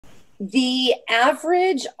The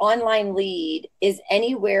average online lead is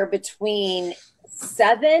anywhere between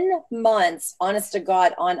 7 months, honest to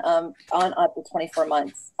God, on up to 24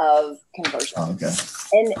 months of conversion. Oh, okay.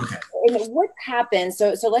 And Okay. and what happens?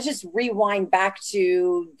 So let's just rewind back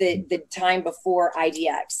to the time before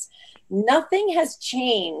IDX. Nothing has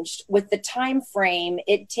changed with the time frame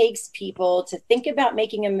it takes people to think about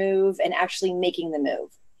making a move and actually making the move.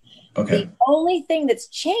 Okay. The only thing that's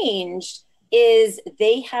changed is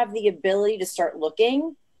they have the ability to start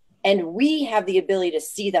looking, and we have the ability to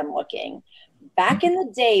see them looking. Back in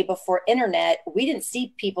the day before internet, we didn't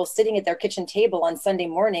see people sitting at their kitchen table on Sunday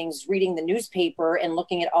mornings reading the newspaper and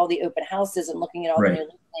looking at all the open houses and looking at all the Right. new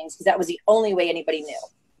listings, because that was the only way anybody knew,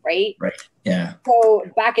 right? Right. Yeah. So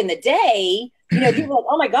back in the day, people were like,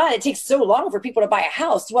 oh my God, it takes so long for people to buy a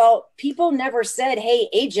house. Well, people never said, hey,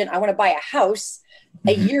 agent, I want to buy a house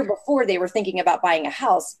a year before they were thinking about buying a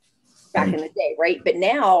house back Right. in the day, right? But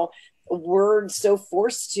now we're so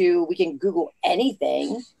forced to, we can Google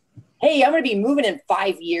anything. Hey, I'm going to be moving in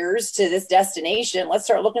 5 years to this destination. Let's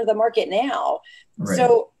start looking at the market now. Right.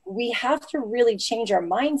 So we have to really change our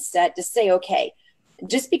mindset to say, okay,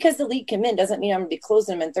 just because the lead come in doesn't mean I'm going to be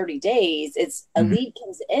closing them in 30 days. It's a lead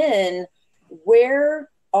comes in. Where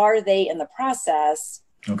are they in the process?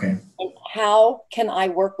 Okay. And how can I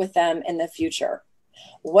work with them in the future?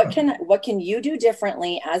 What can you do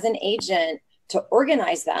differently as an agent to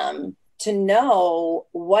organize them to know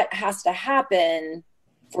what has to happen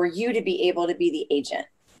for you to be able to be the agent?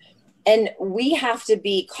 And we have to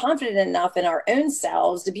be confident enough in our own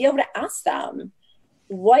selves to be able to ask them,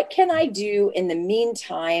 what can I do in the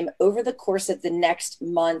meantime over the course of the next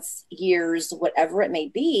months, years, whatever it may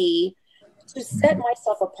be, to set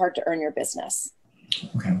myself apart to earn your business?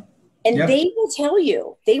 Okay. And Yep. they will tell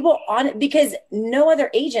you, they will on it, because no other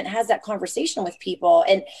agent has that conversation with people.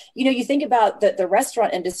 And, you think about the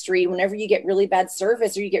restaurant industry, whenever you get really bad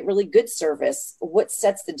service or you get really good service, what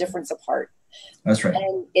sets the difference apart? That's right.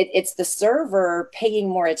 And it's the server paying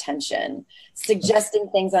more attention, suggesting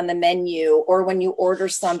things on the menu, or when you order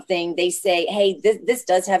something, they say, hey, this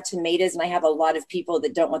does have tomatoes, and I have a lot of people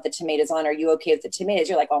that don't want the tomatoes on. Are you okay with the tomatoes?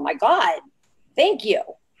 You're like, oh my God, thank you.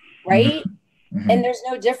 Right. And there's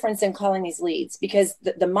no difference in calling these leads, because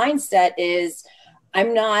the mindset is,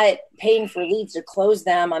 I'm not paying for leads to close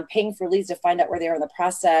them. I'm paying for leads to find out where they are in the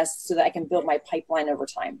process so that I can build my pipeline over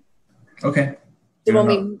time. Okay.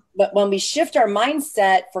 So when we shift our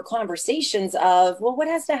mindset for conversations of, well, what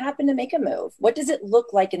has to happen to make a move? What does it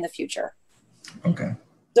look like in the future? Okay.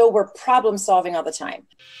 So we're problem solving all the time.